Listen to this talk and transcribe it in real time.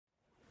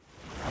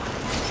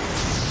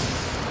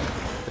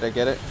Did I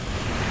get it? I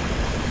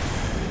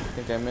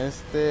think I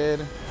missed it.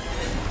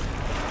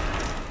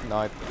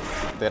 No,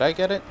 did I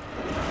get it?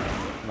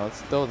 No, it's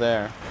still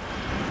there.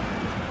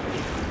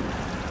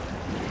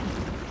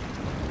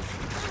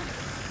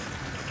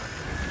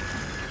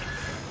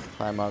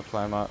 Climb up,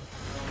 climb up.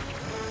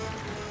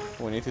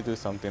 We need to do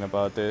something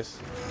about this.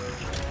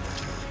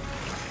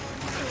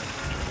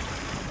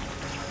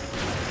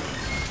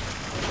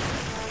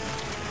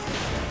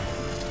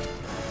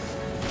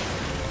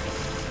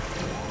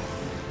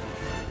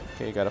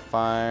 Okay, gotta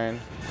find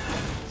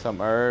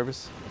some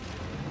herbs.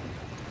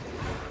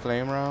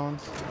 Flame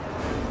rounds.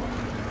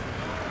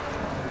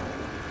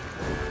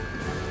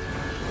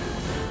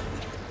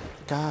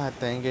 God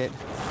dang it.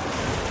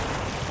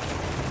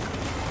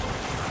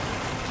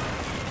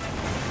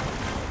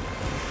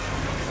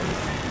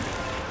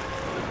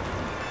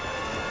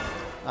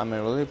 I'm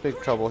in really big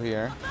trouble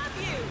here.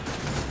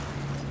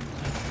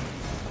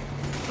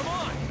 Come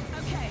on.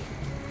 Okay.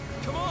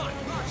 Come on.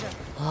 Roger.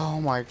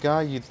 Oh my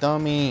god, you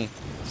dummy.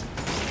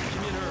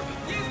 Give me an herb.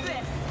 Use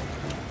this.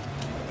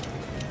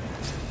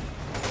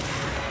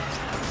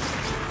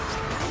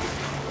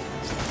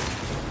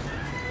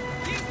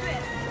 Use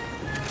this.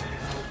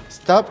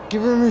 Stop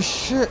giving me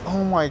shit.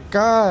 Oh my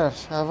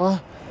gosh,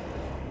 Eva.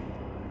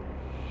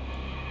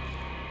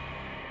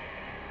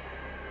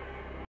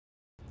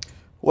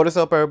 What is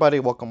up, everybody?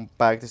 Welcome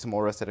back to some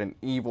more Resident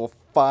Evil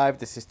 5.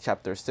 This is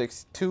chapter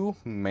 6 to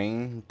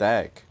main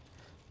deck.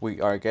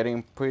 We are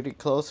getting pretty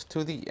close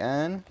to the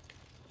end.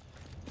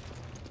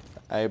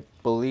 I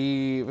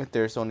believe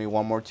there's only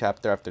one more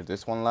chapter after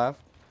this one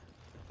left.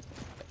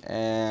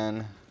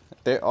 And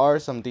there are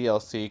some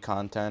DLC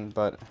content,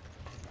 but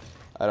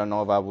I don't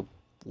know if I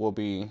will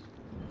be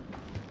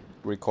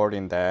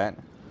recording that.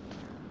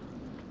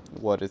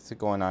 What is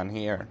going on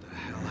here? What the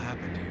hell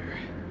happened here?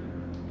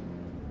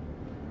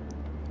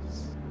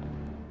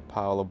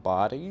 Pile of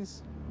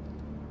bodies.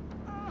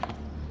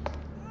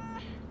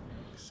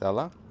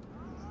 Excella.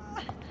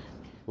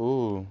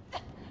 Ooh.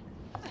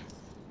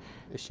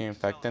 Is she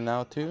infected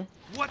now too?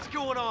 What's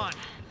going on?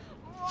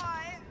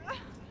 Why?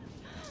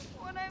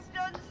 When I've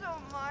done so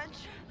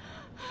much.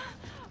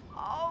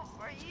 All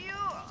for you.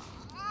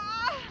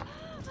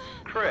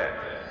 Chris,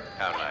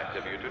 how nice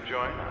of you to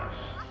join us.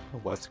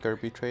 Wesker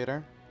betrayed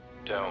her?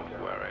 Don't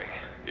worry.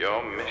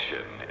 Your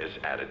mission is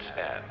at its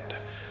end.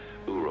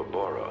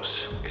 Ouroboros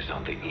is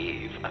on the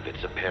eve of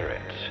its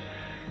appearance.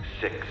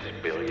 6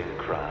 billion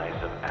cries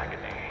of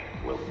agony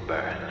will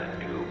birth a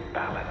new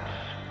balance.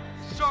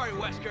 Sorry,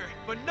 Wesker,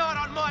 but not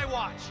on my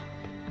watch.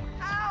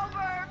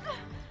 Albert!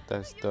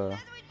 That's You the said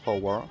we whole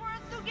should world.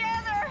 work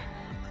together.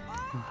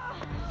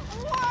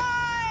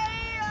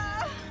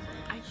 Why?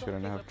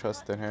 Shouldn't have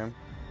trusted him.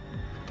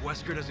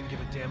 Wesker doesn't give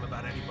a damn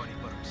about anybody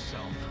but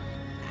himself.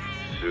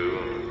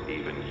 Soon,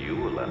 even you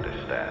will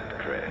understand,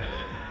 Chris.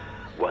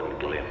 One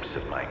glimpse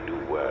of my new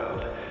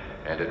world,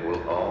 and it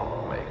will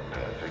all make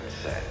perfect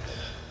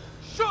sense.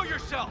 Show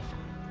yourself!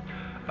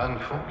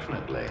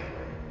 Unfortunately,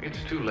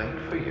 it's too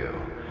late for you.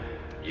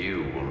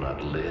 You will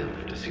not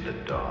live to see the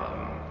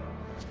dawn.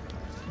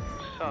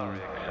 Sorry,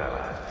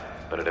 Excella,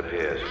 but it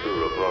appears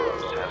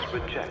Ouroboros has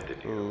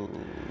rejected you. Ooh.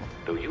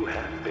 Though you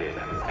have been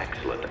an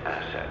excellent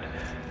asset,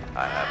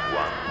 I have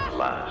one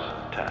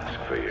last task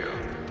for you.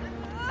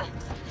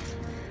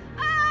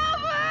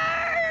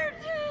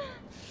 Albert!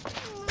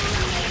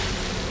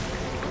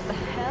 What the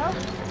hell?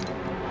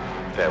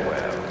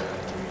 Farewell,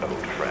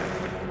 old friend.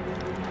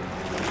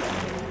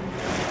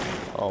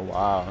 Oh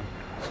wow.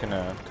 It's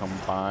gonna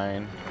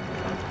combine,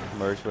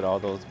 merge with all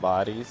those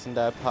bodies in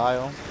that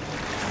pile.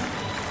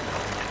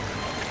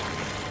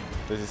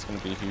 This is gonna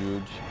be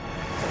huge.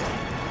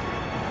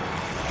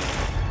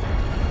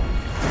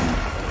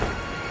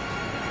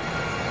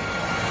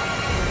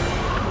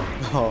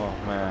 Oh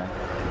man.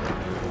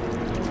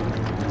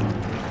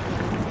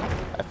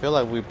 I feel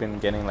like we've been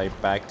getting like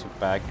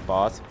back-to-back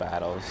boss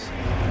battles.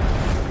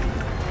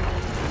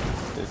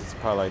 This is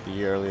probably like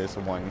the earliest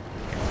one.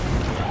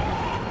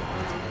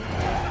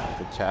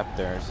 The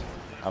chapters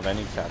of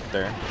any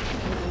chapter.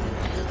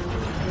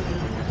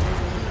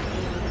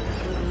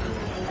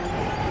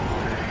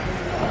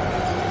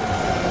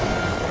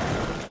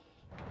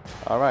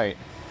 Alright.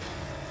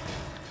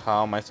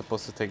 How am I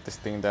supposed to take this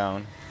thing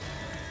down?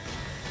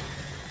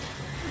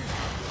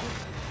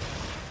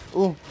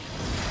 Ooh.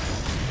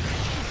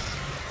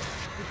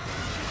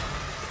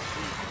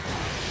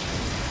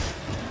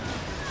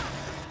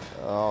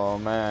 Oh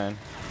man.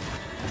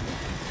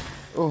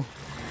 Ooh.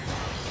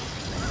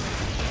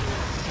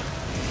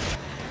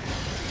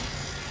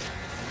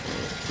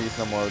 Please,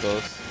 no more of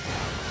those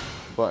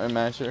button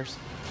mashers.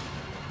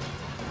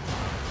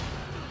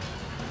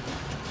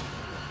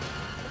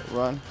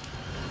 Run.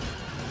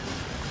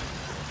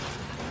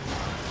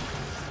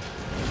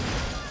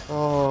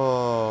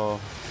 Oh.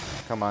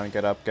 Come on,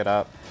 get up, get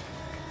up.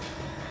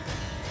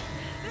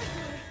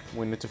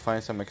 We need to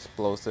find some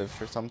explosives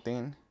or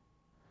something.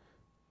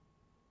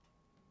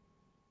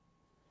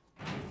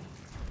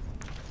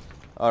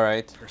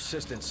 Alright.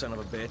 Persistent son of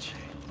a bitch.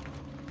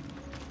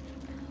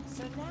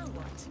 So now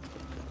what?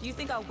 Do you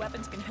think our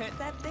weapons can hurt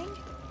that thing?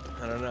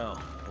 I don't know.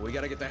 We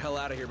gotta get the hell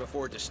out of here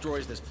before it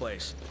destroys this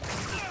place.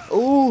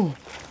 Ooh!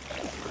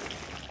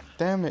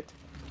 Damn it.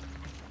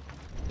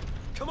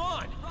 Come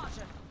on!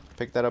 Roger.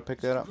 Pick that up,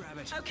 pick that up. Grab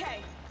it.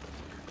 Okay.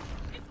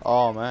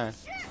 Oh, man.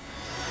 Stay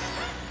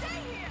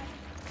here.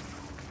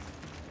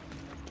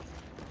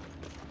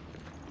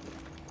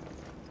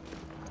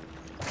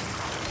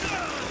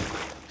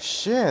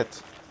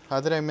 Shit! How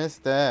did I miss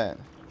that?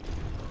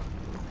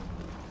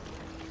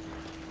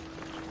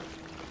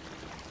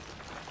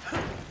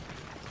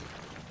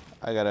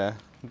 I gotta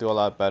do a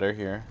lot better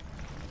here.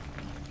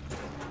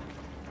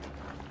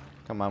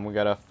 Come on, we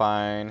gotta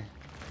find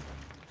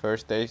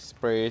first aid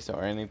sprays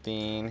or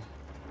anything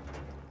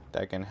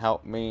that can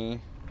help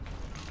me.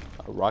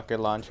 A rocket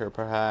launcher,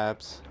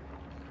 perhaps.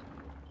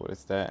 What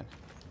is that?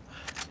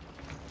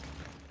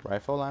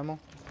 Rifle ammo?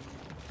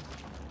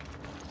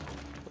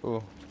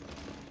 Ooh,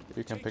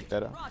 you can pick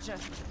that up. Roger.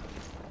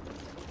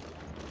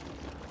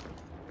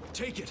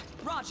 Take it.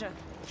 Roger.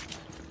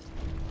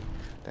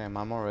 Damn,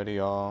 I'm already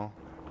all...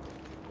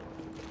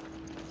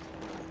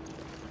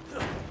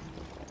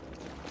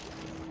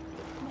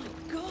 My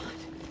God.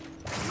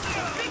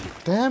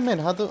 Damn it,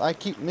 how do I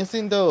keep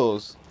missing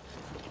those?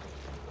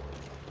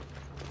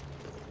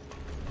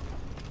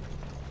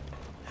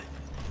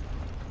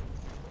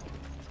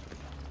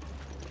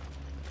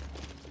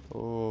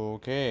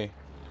 Okay.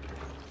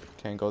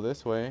 Can't go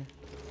this way.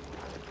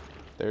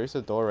 There is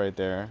a door right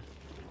there.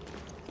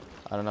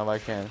 I don't know if I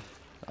can.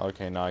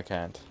 Okay, no, I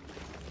can't.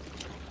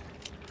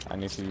 I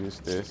need to use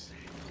this.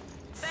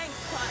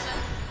 Thanks,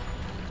 partner.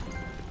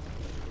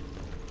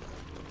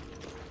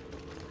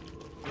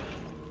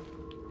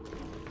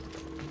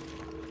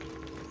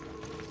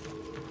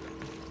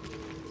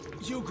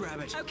 You grab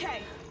it.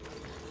 Okay.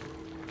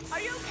 Are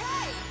you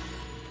okay?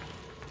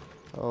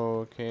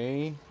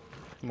 Okay.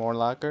 More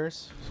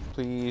lockers.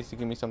 Please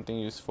give me something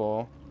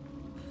useful.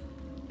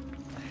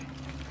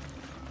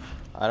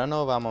 I don't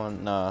know if I'm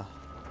on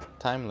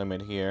time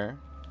limit here.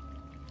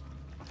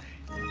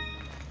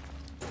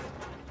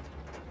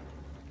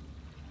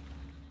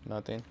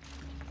 Nothing.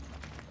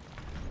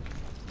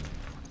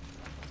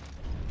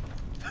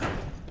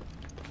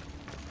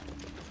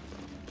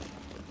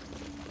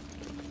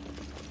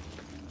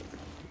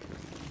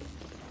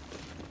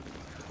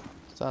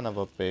 Son of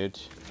a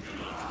bitch.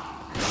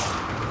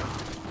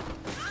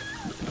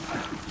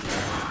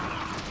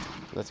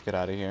 Let's get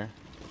out of here.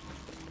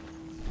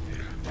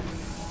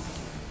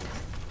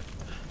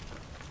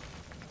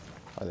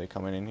 Are they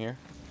coming in here?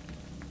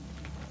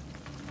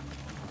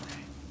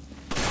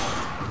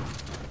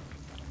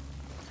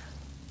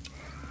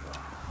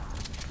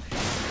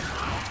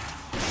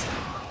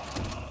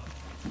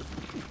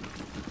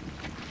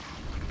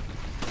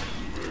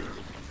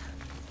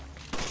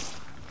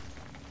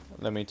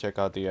 Let me check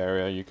out the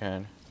area. You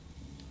can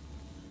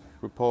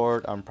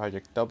report on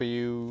Project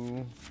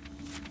W.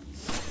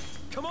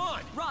 Come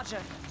on! Roger.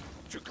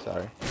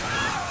 Sorry.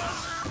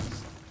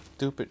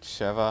 Stupid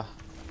Sheva.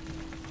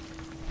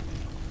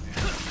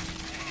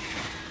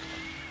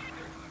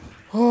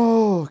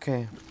 Oh,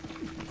 okay.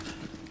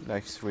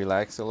 Let's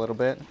relax a little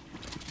bit.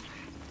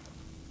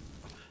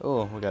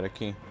 Oh, we got a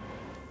key.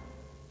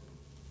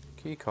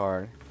 Key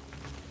card.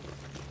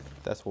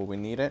 That's what we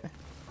needed.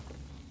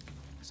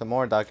 Some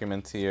more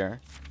documents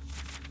here.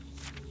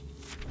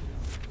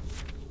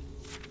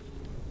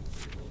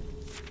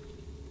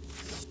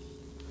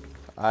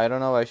 I don't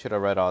know if I should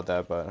have read all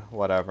that, but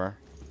whatever.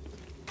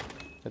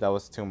 That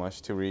was too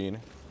much to read.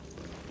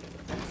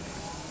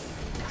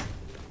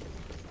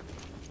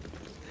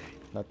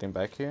 Nothing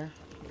back here.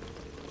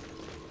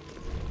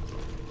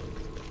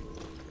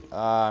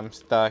 I'm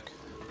stuck.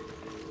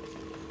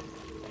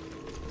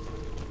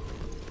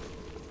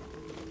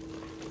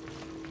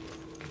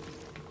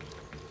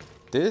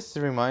 This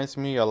reminds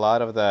me a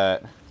lot of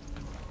that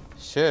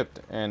ship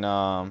in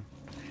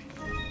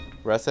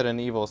Resident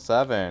Evil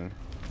 7.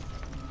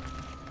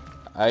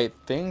 I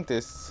think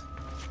this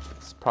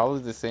is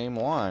probably the same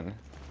one.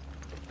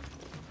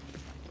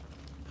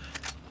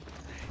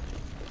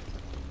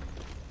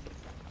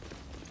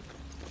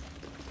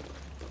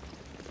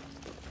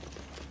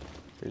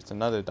 Here's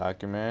another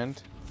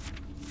document.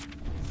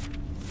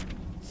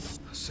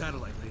 A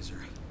satellite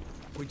laser.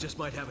 We just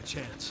might have a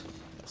chance.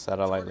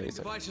 Satellite Targeting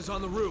laser. devices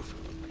on the roof.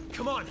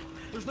 Come on,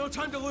 there's no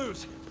time to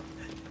lose.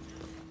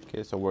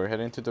 Okay, so we're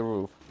heading to the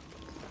roof.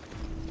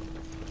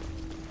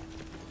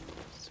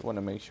 Just want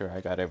to make sure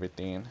I got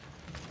everything.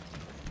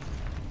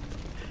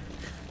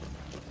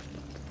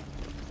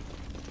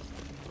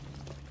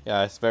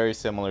 Yeah, it's very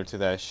similar to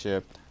that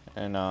ship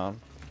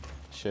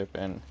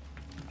in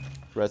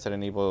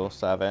Resident Evil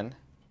 7.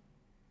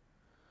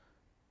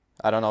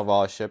 I don't know if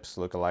all ships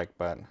look alike,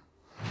 but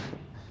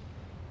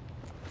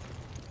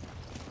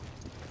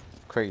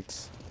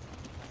crates.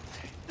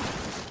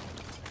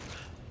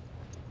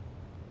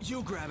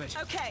 You grab it.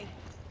 Okay.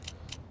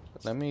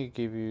 Let me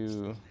give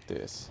you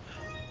this.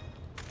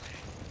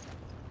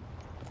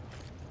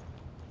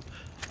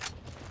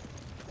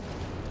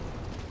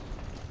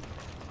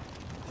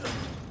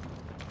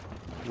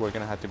 we're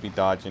gonna have to be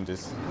dodging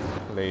this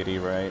lady,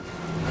 right?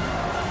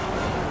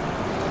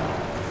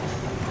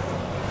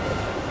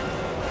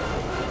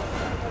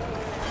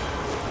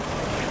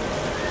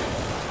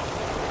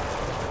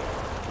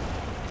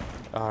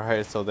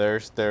 Alright, so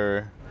there's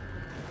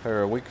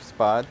her weak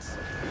spots.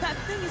 That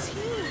thing is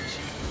huge.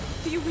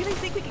 Do you really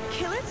think we can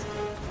kill it?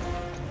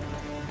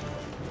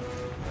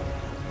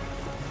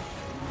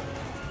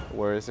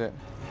 Where is it?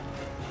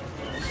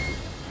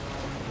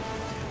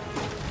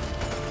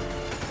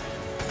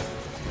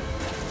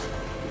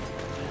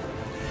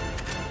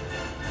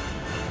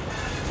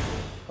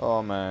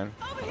 Oh man.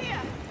 Over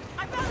here!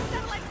 I found the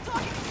satellite's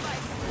target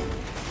device.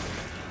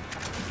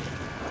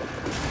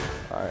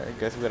 Alright, I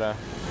guess we gotta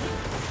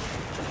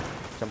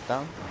jump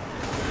down.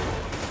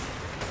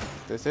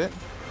 This it?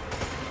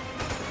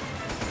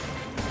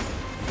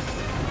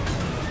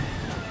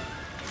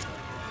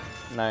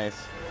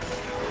 Nice.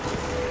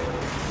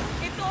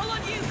 It's all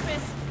on you,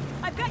 Chris.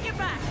 I've got your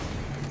back.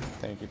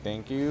 Thank you,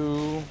 thank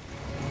you.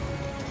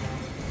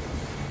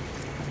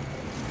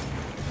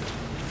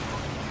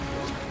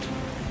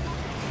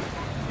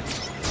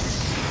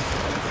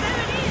 There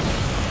it is!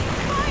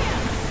 Fire!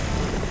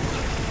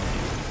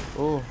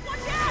 Oh,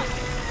 Watch out!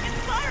 It's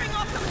firing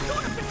off some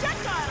sort of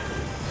projectile!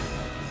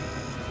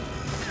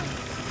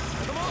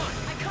 Come on!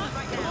 I can't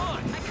right Come now. on!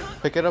 I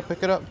can't. pick it up,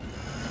 pick it up.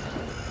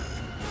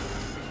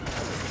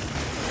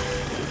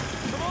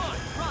 Come on!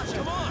 Roger.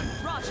 Come on!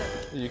 Roger.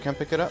 You can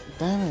pick it up?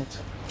 Damn it.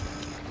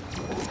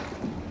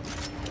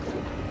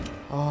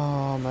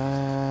 Oh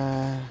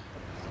man.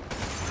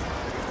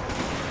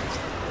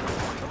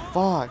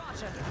 Fuck.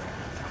 Roger.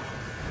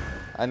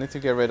 I need to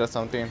get rid of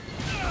something.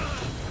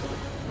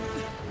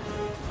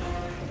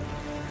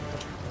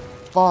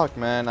 Fuck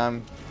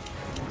man,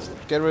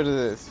 get rid of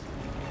this.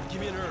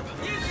 Give me an herb.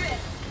 Use this.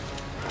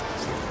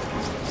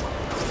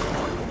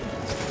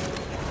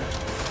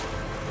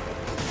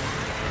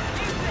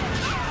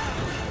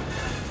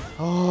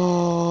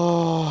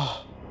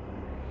 Oh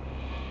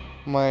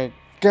my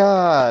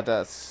god,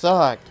 that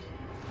sucked.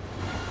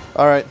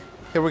 Alright,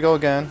 here we go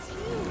again.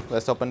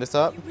 Let's open this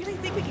up. You really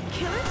think we can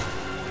kill it?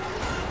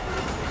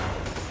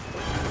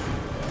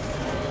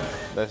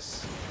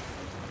 Let's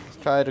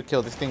try to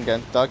kill this thing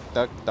again. Duck,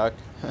 duck, duck.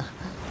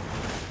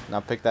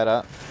 Now pick that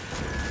up.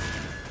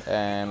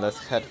 And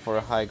let's head for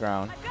a high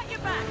ground. I've got your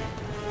back.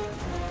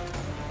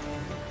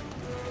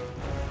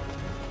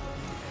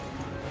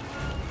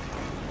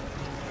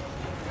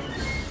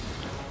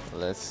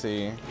 Let's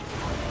see.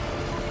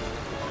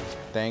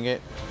 Dang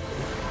it.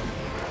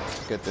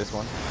 Let's get this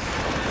one.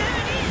 There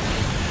it is!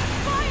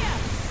 Fire!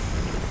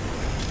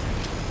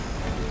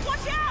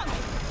 Watch out!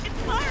 It's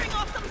firing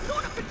off some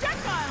sort of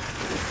projectile!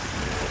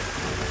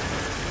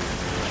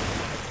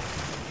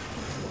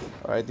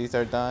 Alright, these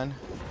are done.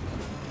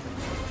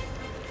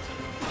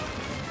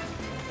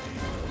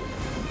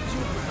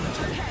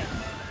 Okay.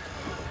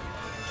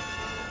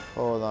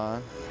 Hold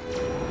on.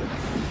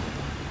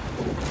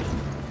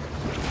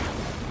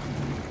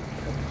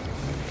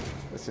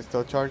 Is it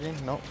still charging?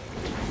 Nope.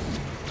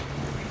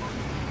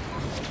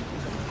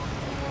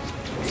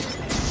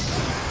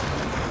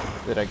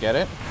 Did I get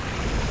it?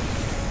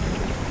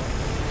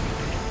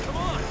 Come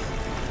on!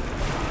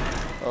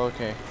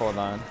 Okay, hold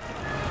on.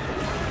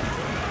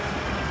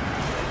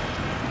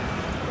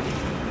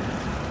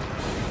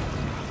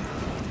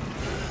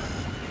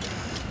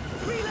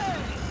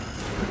 Reload!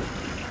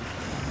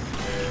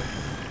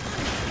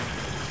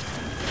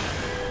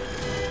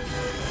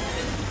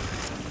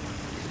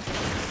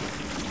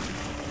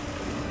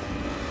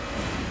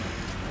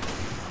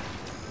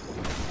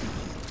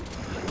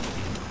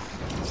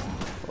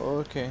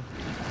 Okay,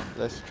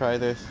 let's try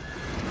this.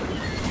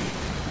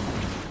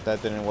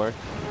 That didn't work.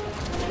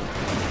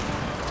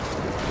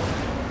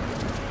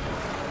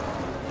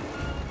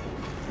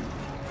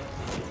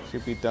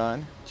 Should be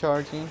done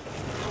charging.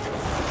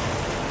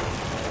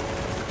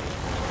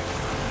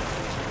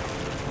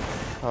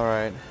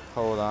 Alright,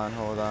 hold on,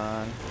 hold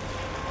on.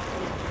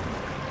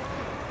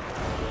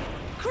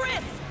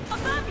 Chris!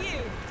 Above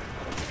you!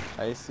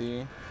 I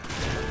see.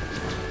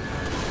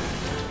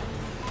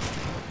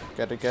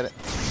 Gotta get it.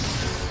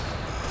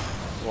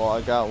 Well,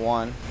 I got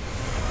one.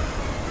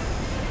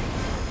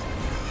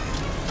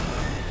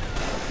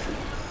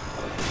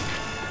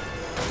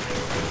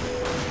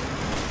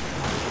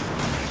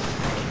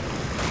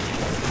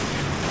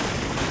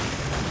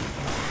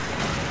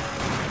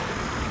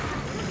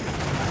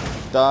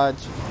 Dodge.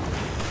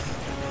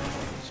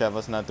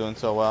 Sheva's not doing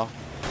so well.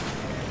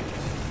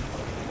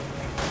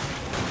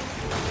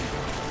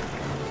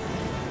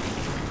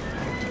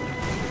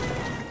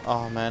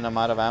 Oh man, I'm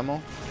out of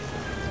ammo.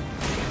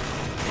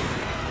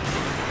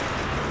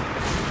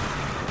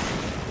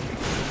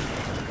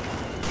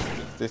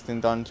 Is this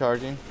thing done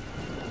charging?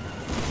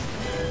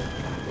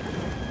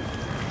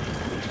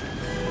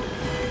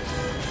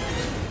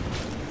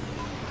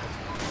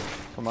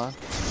 Come on.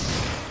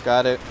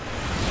 Got it.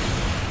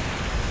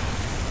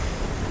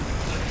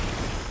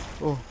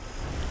 Oh.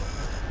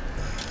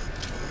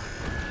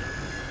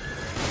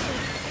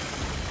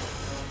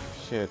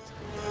 Shit.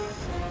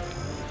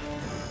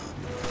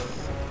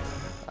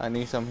 I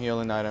need some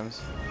healing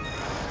items.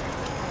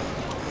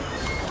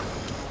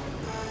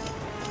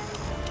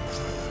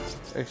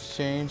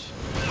 Exchange.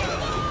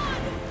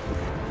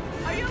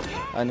 Are you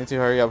okay? I need to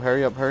hurry up,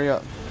 hurry up, hurry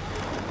up.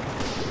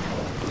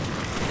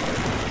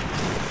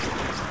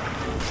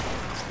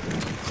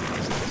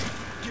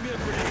 Give me a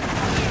grenade.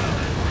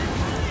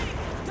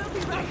 Don't be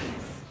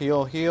reckless.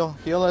 Heal, heal,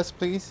 heal us,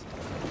 please.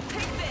 Take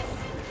this.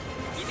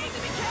 You need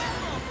to be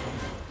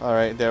careful.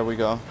 Alright, there we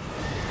go.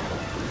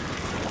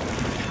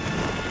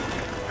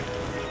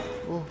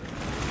 Ooh.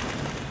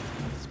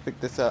 Let's pick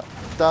this up.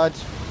 Dodge.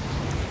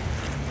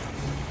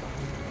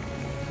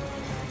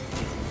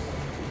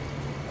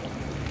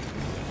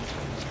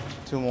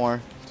 Two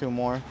more, two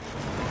more.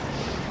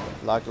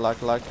 Lock,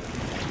 lock, lock.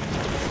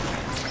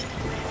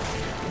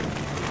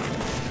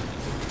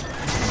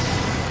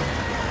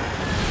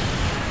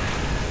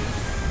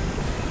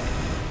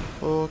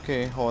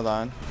 Okay, hold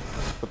on.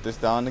 Put this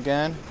down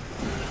again.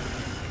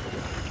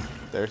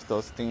 There's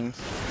those things.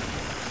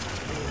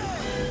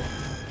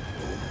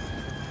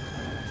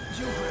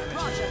 You grab it.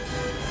 Roger.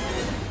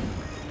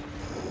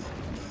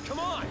 Come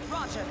on.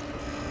 Roger.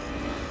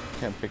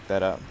 Can't pick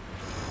that up.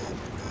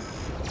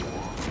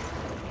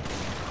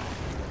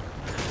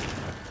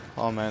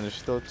 Oh man, there's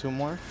still two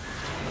more.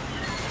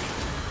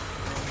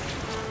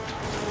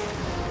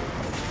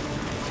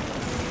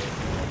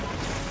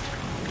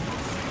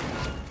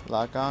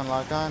 Lock on,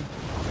 lock on.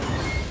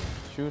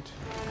 Shoot.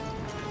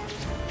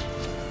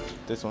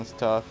 This one's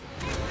tough.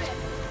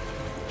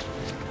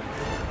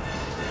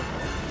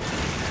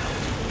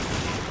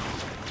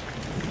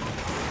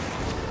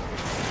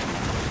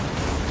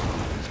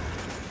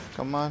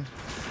 Come on.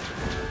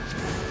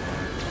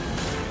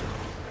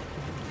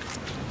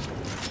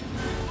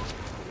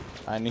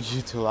 I need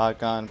you to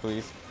lock on,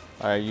 please.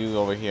 Alright, you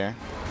over here.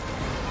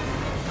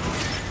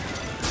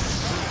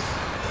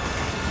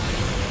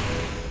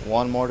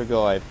 One more to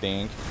go, I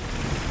think.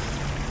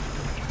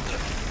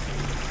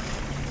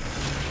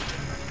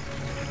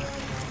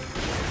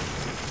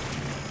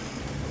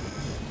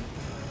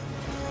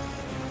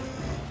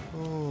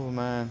 Oh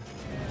man.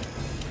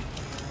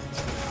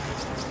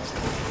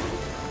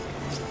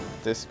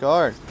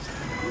 Discard.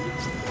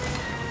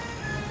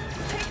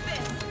 Take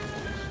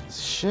this.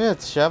 Shit,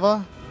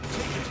 Sheva.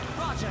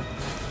 Roger.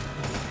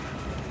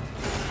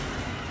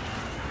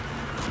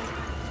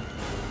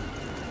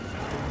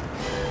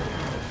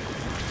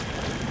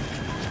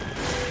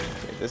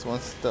 Okay, this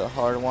one's the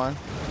hard one.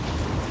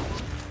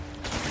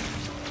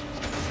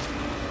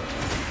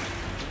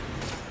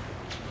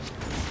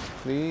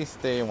 Please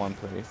stay in one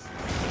place.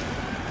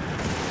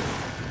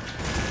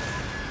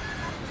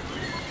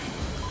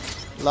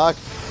 Lock.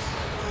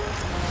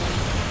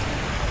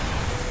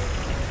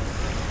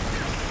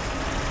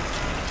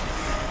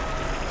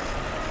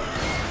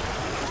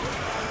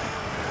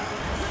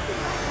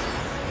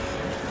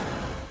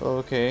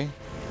 Okay.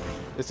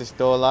 This is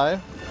still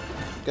alive.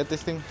 Get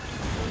this thing.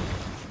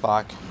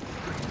 Fuck.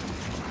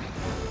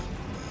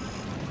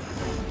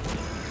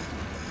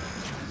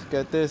 Let's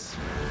get this.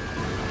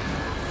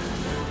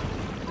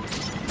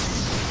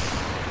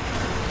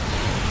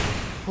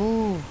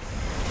 Ooh.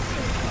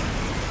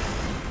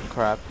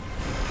 Crap.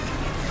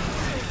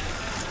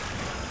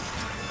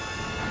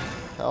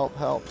 Help,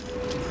 help.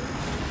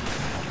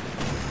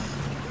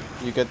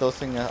 You get those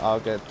things, I'll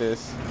get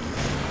this.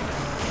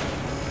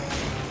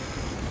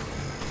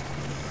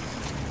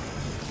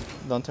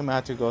 Don't tell me I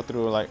have to go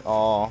through like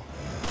all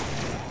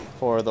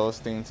four of those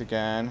things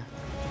again.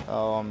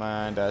 Oh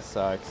man, that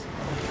sucks.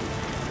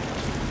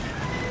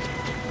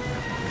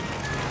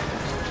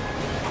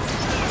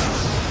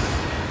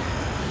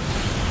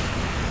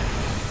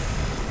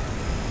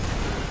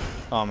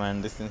 Oh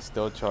man, this thing's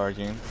still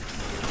charging.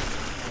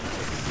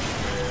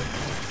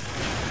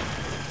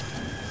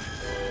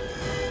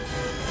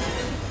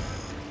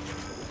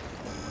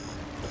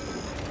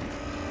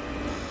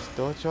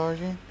 Still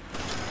charging?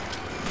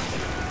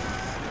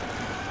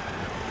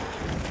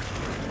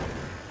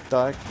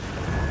 Duck.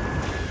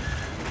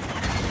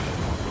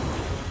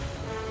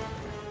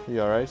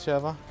 You alright,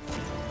 Sheva?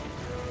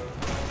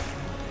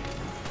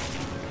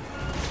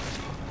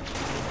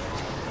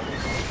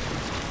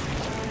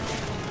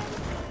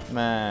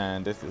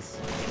 Man, this is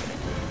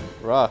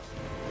rough.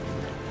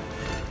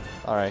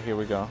 Alright, here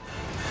we go.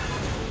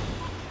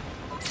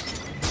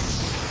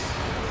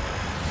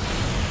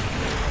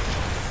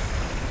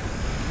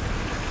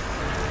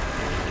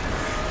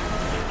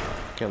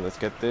 Okay, let's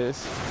get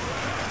this.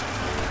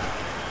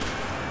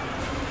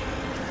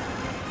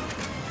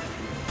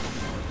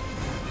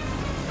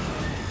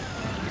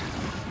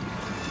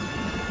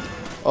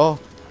 Oh,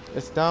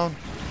 it's down.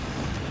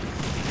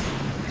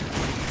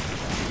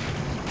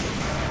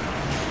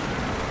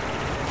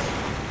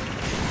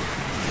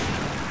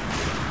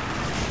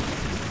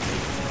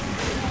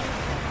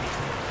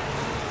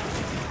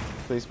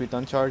 Please be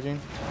done charging.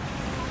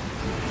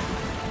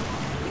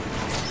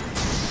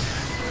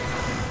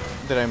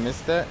 Did I miss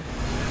that?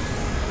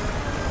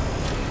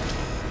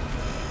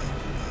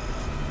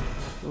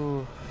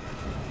 Ooh.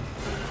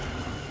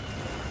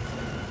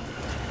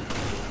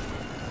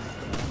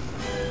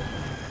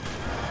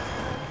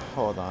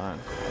 Hold on.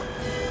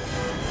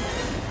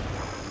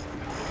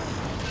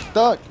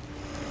 Duck!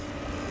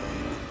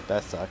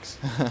 That sucks.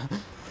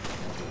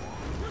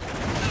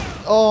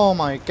 Oh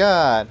my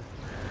god!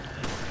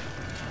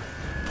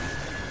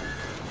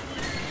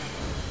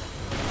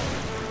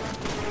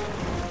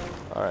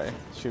 Alright,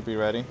 should be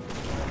ready.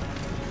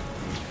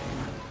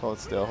 Hold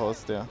still, hold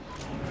still.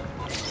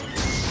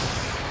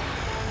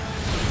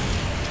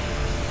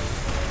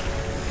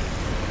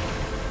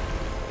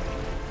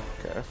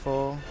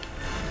 Careful.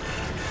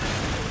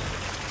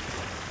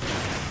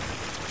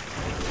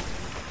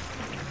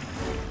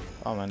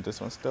 Oh man,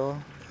 this one's still.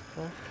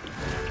 Okay.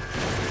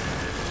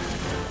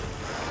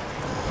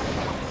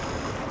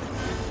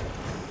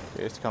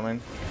 Okay, it's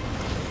coming.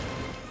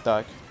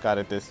 Duck, got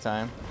it this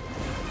time.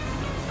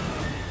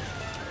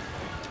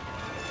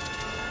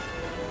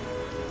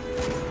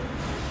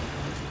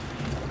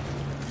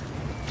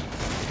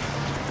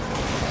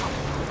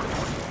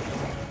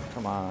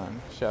 Come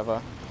on,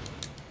 Sheva.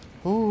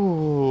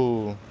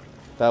 Ooh,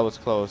 that was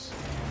close.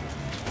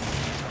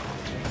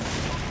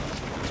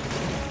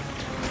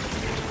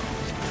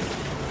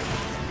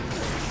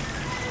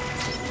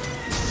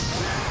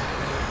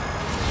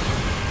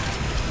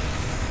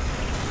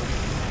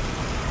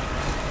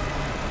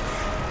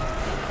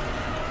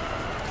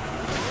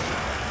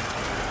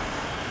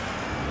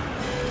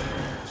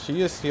 She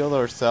just healed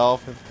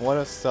herself. What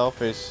a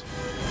selfish.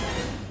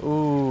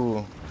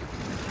 Ooh.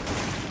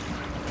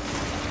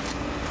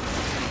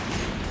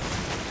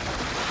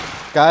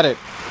 Got it.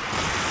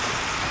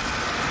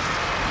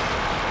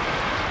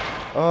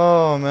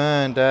 Oh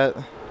man, that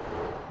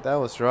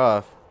was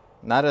rough.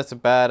 Not as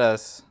bad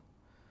as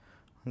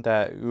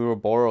that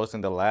Ouroboros in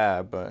the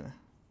lab, but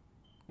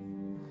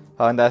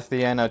and that's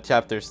the end of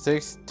chapter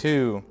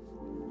 6-2.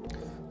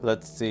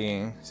 Let's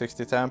see,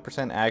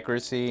 67%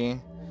 accuracy.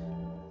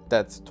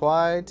 That's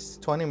twice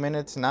 20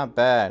 minutes, not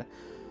bad.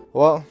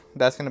 Well,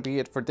 that's gonna be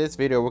it for this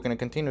video. We're gonna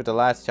continue the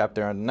last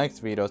chapter on the next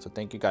video, so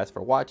thank you guys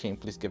for watching.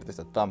 Please give this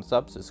a thumbs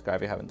up, subscribe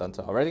if you haven't done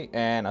so already,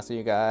 and I'll see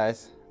you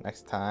guys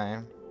next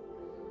time.